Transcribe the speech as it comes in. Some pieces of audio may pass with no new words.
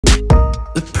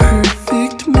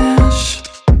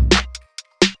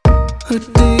a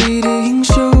dating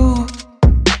show.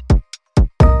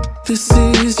 This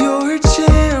is your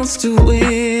chance to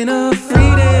win a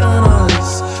free date on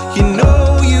us. You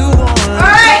know you want.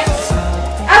 Alright!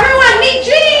 Everyone, meet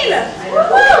Jeanne!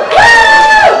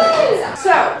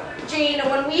 So, Jeanne,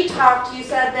 when we talked, you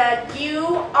said that you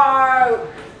are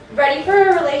ready for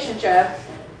a relationship,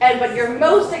 but you're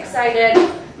most excited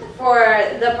for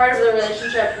the part of the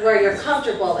relationship where you're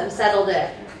comfortable and settled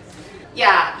in.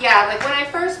 Yeah, like when I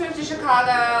first moved to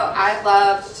Chicago, I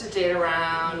loved to date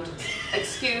around,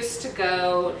 excuse to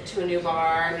go to a new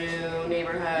bar, new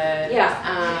neighborhood.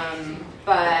 Yeah.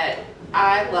 But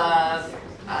I love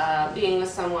being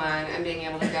with someone and being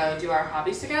able to go do our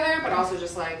hobbies together, but also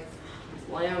just like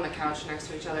lay on the couch next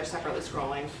to each other, separately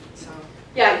scrolling. So.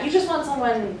 Yeah, you just want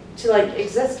someone to like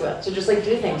exist with, to just like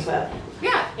do things with.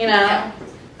 Yeah. You know? Yeah.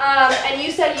 And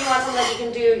you said you want someone that you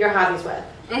can do your hobbies with.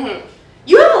 Mm-hmm.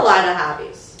 You have a lot of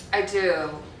hobbies. I do.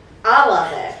 I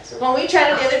love it. When we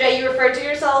chatted the other day, you referred to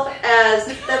yourself as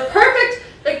the perfect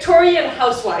Victorian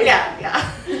housewife.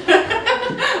 Yeah.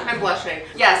 I'm blushing.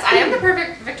 Yes, I am the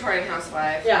perfect Victorian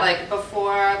housewife. Yeah. Like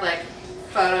before, like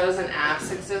photos and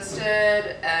apps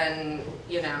existed, and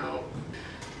you know,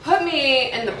 put me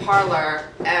in the parlor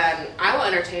and I will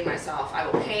entertain myself. I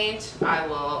will paint, I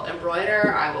will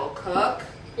embroider, I will cook.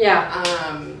 Yeah.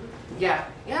 Yeah.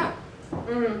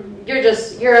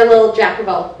 You're a little Jill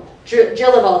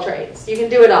of all trades. You can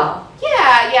do it all.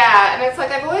 Yeah, and it's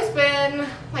like I've always been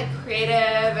like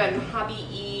creative and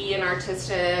hobby-y and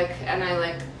artistic, and I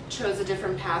like chose a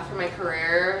different path for my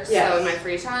career. Yes. So in my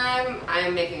free time, I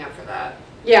am making up for that.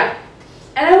 Yeah,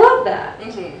 and I love that.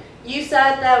 Mm-hmm. You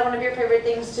said that one of your favorite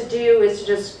things to do is to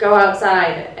just go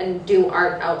outside and do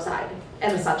art outside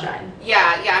in the sunshine.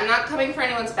 Yeah, I'm not coming for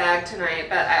anyone's bag tonight,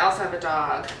 but I also have a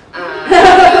dog.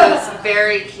 It's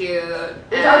very cute.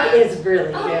 The dog is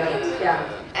really cute. Yeah.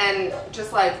 And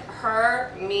just like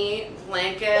her, me,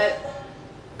 blanket,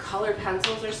 colored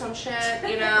pencils or some shit,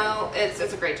 you know, it's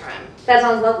a great time. That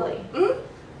sounds lovely.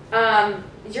 Mm-hmm.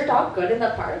 Is your dog good in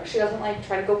the park? She doesn't like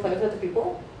try to go play with other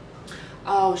people?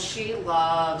 Oh, she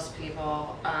loves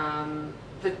people.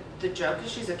 The joke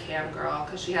is she's a cam girl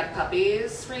because she had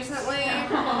puppies recently,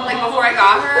 like before I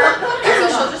got her. So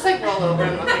she'll just like roll over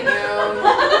and look at you.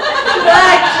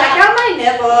 Like, check out my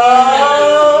nipples.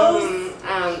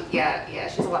 Yeah,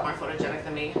 she's a lot more photogenic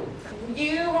than me.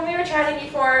 When we were chatting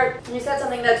before, you said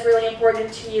something that's really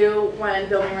important to you when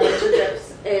building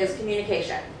relationships is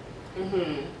communication.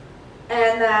 Mm-hmm.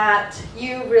 And that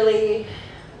you really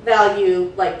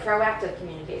value like proactive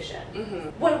communication.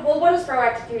 Mm-hmm. What does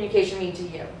proactive communication mean to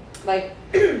you? Like,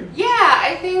 yeah,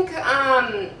 I think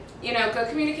good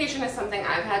communication is something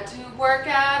I've had to work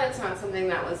at. It's not something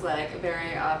that was like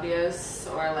very obvious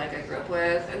or like I grew up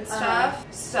with and stuff.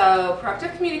 So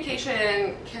proactive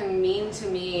communication can mean to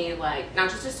me like not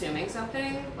just assuming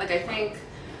something. Like I think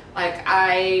like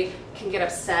I can get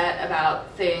upset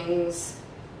about things,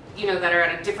 you know, that are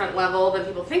at a different level than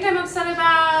people think I'm upset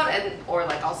about, or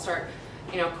like I'll start,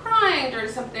 you know, crying during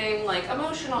something like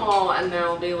emotional, and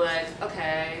they'll be like,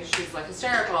 okay, she's like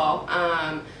hysterical.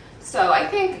 So I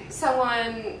think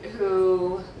someone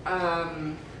who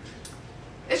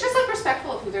is just like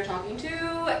respectful of who they're talking to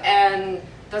and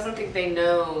doesn't think they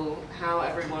know how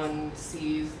everyone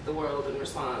sees the world and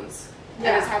responds.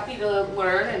 Yeah. And is happy to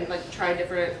learn and like try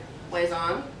different ways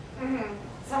on. mm-hmm.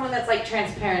 Someone that's like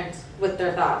transparent with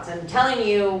their thoughts and telling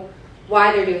you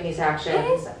why they're doing these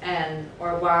actions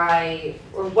or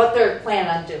what they're planning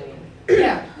on doing.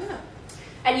 Yeah.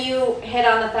 And you hit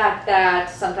on the fact that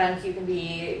sometimes you can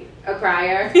be a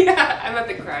crier. Yeah, I'm a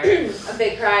big crier. A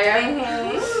big crier.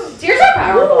 Mm-hmm. Tears are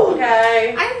powerful,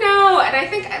 okay? I know, and I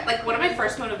think like one of my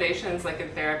first motivations like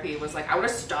in therapy was like I want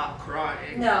to stop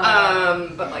crying. No.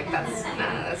 But like that's never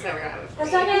gonna happen.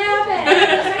 That's not gonna happen.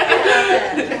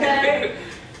 Okay?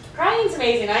 Crying's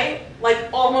amazing. I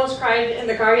like almost cried in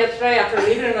the car yesterday after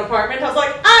leaving an apartment. I was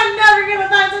like, I'm never gonna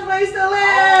find some place to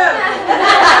live.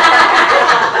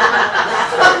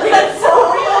 That's so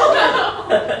real.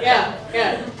 Yeah.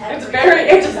 It's very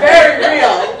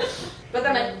real. But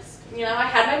then I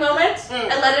had my moment.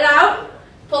 I let it out.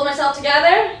 Pulled myself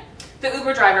together. The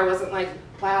Uber driver wasn't like,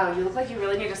 wow, you look like you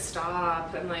really need to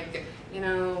stop, and like, you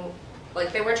know.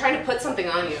 Like they were trying to put something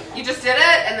on you. You just did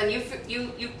it, and then you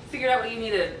figured out what you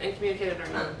needed and communicated or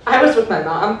not. I was with my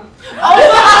mom.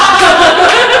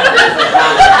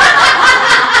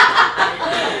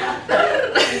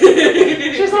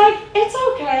 She's like, it's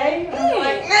okay. I'm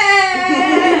like,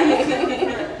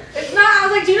 it's not. I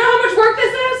was like, do you know how much work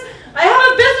this is? I have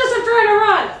a business I'm trying to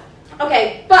run.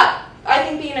 Okay, but I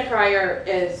think being a crier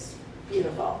is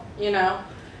beautiful, you know?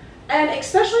 And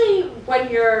especially when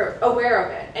you're aware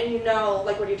of it and you know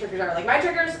like what your triggers are. Like my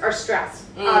triggers are stress,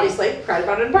 obviously, crowded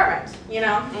about an apartment, you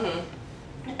know?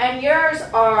 And yours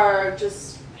are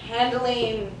just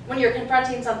handling when you're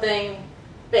confronting something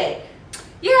big.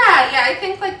 Yeah, I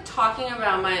think like talking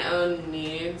about my own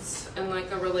needs in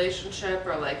like a relationship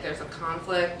or like there's a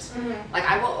conflict, like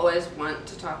I will always want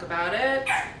to talk about it,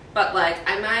 but like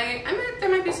there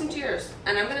might be some tears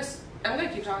and I'm gonna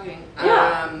keep talking.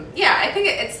 I think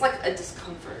it's like a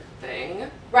discomfort thing.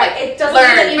 Right. It doesn't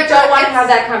mean that you don't want to have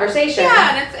that conversation.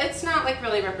 Yeah, and it's not like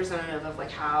really representative of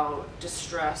like how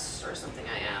distressed or something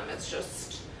I am. It's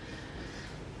just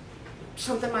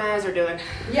something my eyes are doing.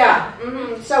 Yeah.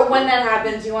 So when that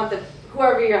happens, you want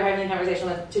whoever you're having the conversation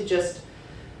with to just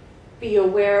be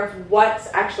aware of what's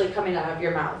actually coming out of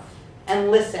your mouth and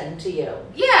listen to you.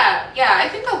 Yeah. I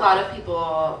think a lot of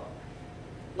people,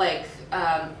 like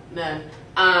men, see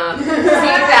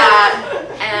that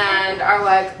and are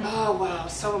like, oh wow,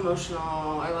 so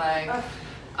emotional, or like,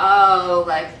 oh,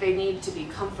 like they need to be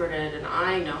comforted and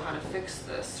I know how to fix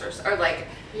this, or like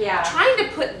trying to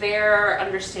put their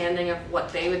understanding of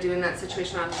what they would do in that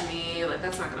situation onto me, like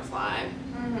that's not gonna fly.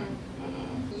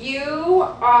 You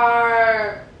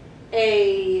are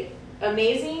a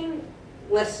amazing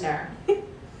listener.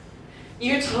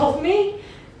 You told me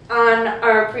on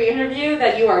our pre-interview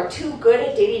that you are too good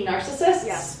at dating narcissists.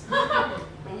 Yes.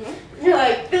 You're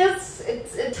like,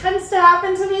 it tends to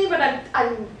happen to me, but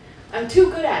I'm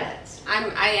too good at it.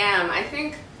 I am. I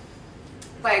think,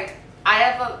 like, I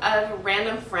have a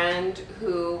random friend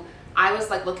who I was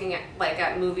like looking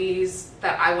at movies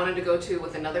that I wanted to go to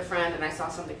with another friend, and I saw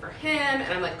something for him,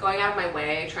 and I'm like going out of my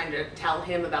way trying to tell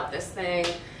him about this thing,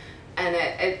 and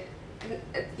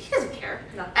he doesn't care.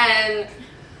 No. And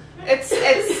it's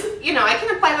you know, I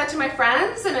can apply that to my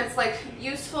friends, and it's like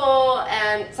useful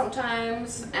and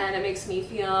sometimes, and it makes me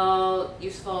feel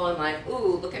useful and like,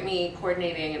 ooh, look at me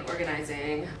coordinating and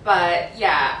organizing. But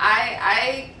yeah,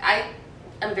 I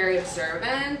am very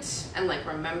observant and like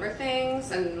remember things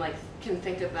and like can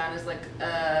think of that as like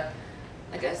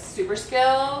a super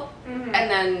skill. And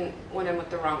then when I'm with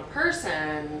the wrong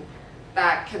person,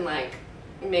 that can like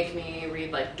make me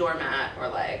read like doormat, or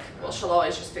like, well, she'll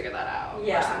always just figure that out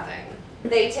or something.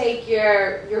 They take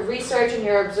your research and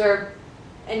your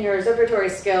observatory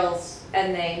skills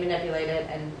and they manipulate it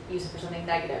and use it for something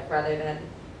negative rather than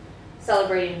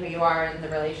celebrating who you are in the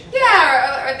relationship.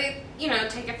 Yeah, or they, you know,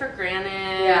 take it for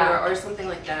granted, or something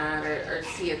like that, or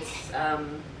see it's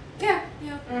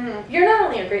You're not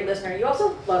only a great listener, you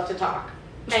also love to talk.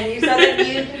 And you said that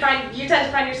you tend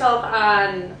to find yourself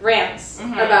on rants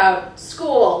about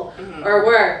school or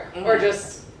work or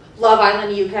just Love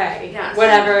Island UK,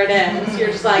 whatever it is.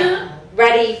 You're just like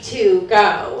ready to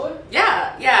go.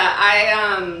 Yeah.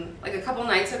 I like a couple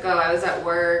nights ago, I was at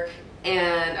work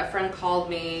and a friend called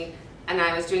me, and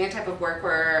I was doing a type of work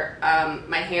where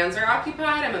my hands are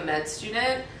occupied. I'm a med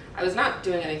student. I was not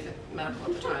doing anything medical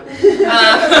at the time.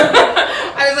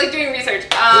 I was like doing research.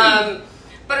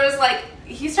 But it was like,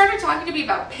 he started talking to me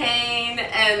about pain,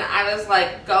 and I was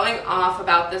like going off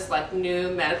about this like new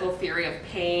medical theory of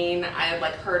pain I had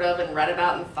like heard of and read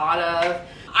about and thought of.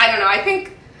 I don't know. I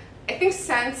think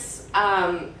since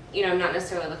you know, I'm not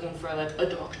necessarily looking for like a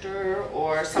doctor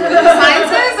or somebody in the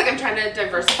sciences. Like I'm trying to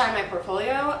diversify my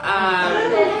portfolio.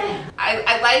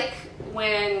 I like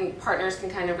when partners can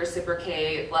kind of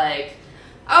reciprocate, like,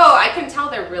 oh, I can tell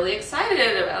they're really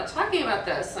excited about talking about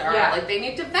this, or like they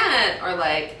need to vent, or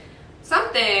like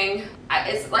something.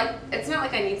 It's like, it's not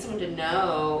like I need someone to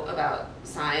know about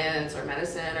science or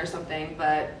medicine or something,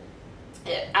 but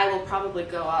I will probably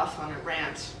go off on a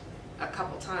rant a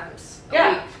couple times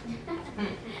a week.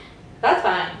 That's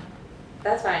fine.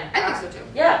 That's fine. I think so too.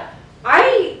 Yeah.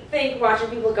 I think watching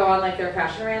people go on like their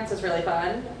passion rants is really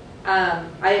fun.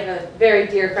 I have a very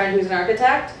dear friend who's an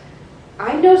architect.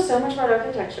 I know so much about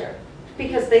architecture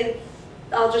because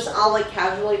I'll like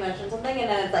casually mention something, and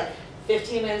then it's like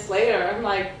 15 minutes later, I'm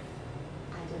like,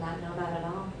 I did not know that at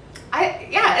all.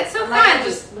 It's so fun.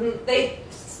 They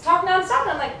talk nonstop,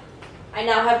 and I'm like, I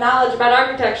now have knowledge about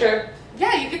architecture.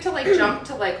 Yeah, you get to like jump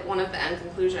to like one of the end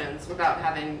conclusions without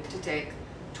having to take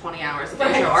 20 hours of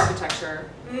intro architecture.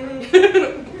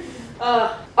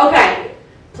 Okay,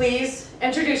 please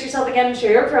introduce yourself again and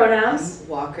share your pronouns.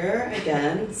 Walker,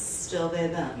 again, still they,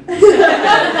 them.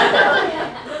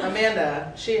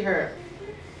 Amanda, she, her.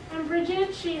 I'm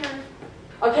Bridget, she, her.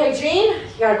 Okay, Jeanne,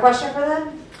 you got a question for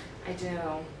them? I do.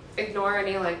 Ignore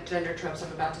any like gender tropes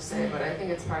I'm about to say, but I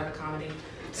think it's part of the comedy.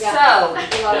 Yeah. So,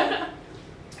 I love it.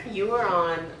 you were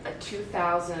on a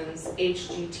 2000s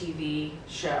HGTV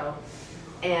show,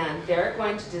 and they're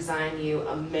going to design you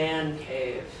a man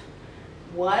cave.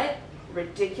 what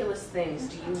ridiculous things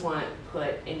do you want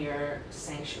put in your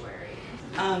sanctuary?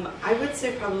 I would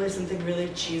say probably something really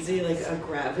cheesy, like a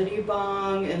gravity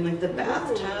bong in like the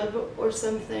bathtub or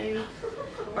something.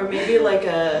 Or maybe like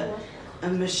a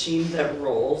machine that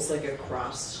rolls, like a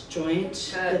cross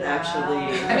joint that actually.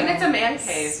 I mean, it's a man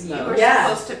cave. You smells. were Yeah.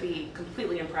 supposed to be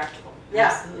completely impractical.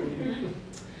 Yeah.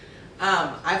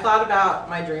 I thought about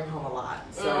my dream home a lot,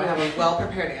 so I have a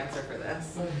well-prepared answer for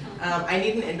this. I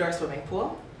need an indoor swimming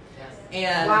pool,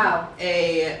 and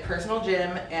a personal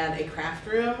gym and a craft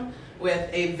room with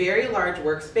a very large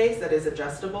workspace that is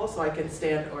adjustable, so I can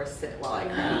stand or sit while I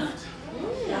craft.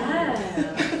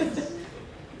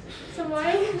 So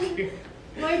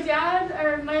my dad,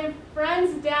 or my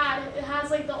friend's dad,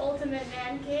 has like the ultimate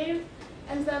man cave,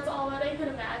 and that's all that I could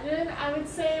imagine. I would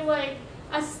say like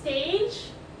a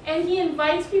stage, and he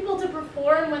invites people to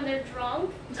perform when they're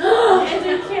drunk and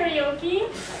do karaoke.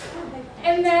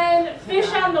 And then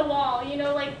fish on the wall, you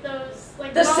know, like those,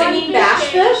 like The singing bass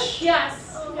fish?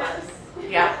 Yes, yes.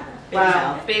 Yeah.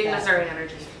 Wow. Big Missouri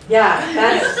energy. Yeah,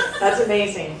 that's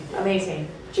amazing. Amazing.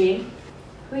 Jeanne,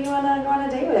 who you wanna go on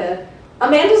a date with?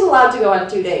 Amanda's allowed to go on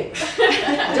 2 dates.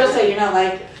 Just so you know,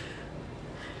 like,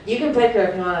 you can pick her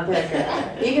if you want to pick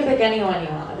her. You can pick anyone you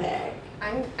want to pick.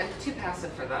 I'm too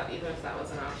passive for that, even if that was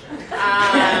an option.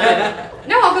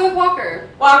 No, I'll go with Walker.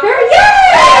 Walker, yay!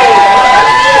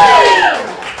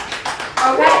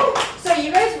 Okay, so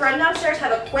you guys run downstairs,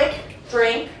 have a quick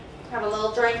drink, have a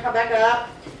little drink, come back up.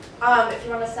 If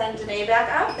you want to send Danae back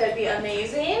up, that'd be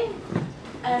amazing.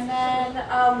 And then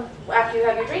after you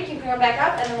have your drink, you can come back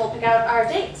up, and then we'll pick out our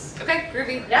dates. Okay,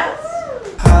 groovy. Yes.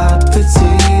 Hot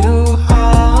potato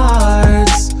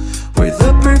hearts, where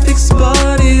the perfect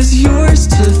spot is yours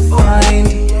to find.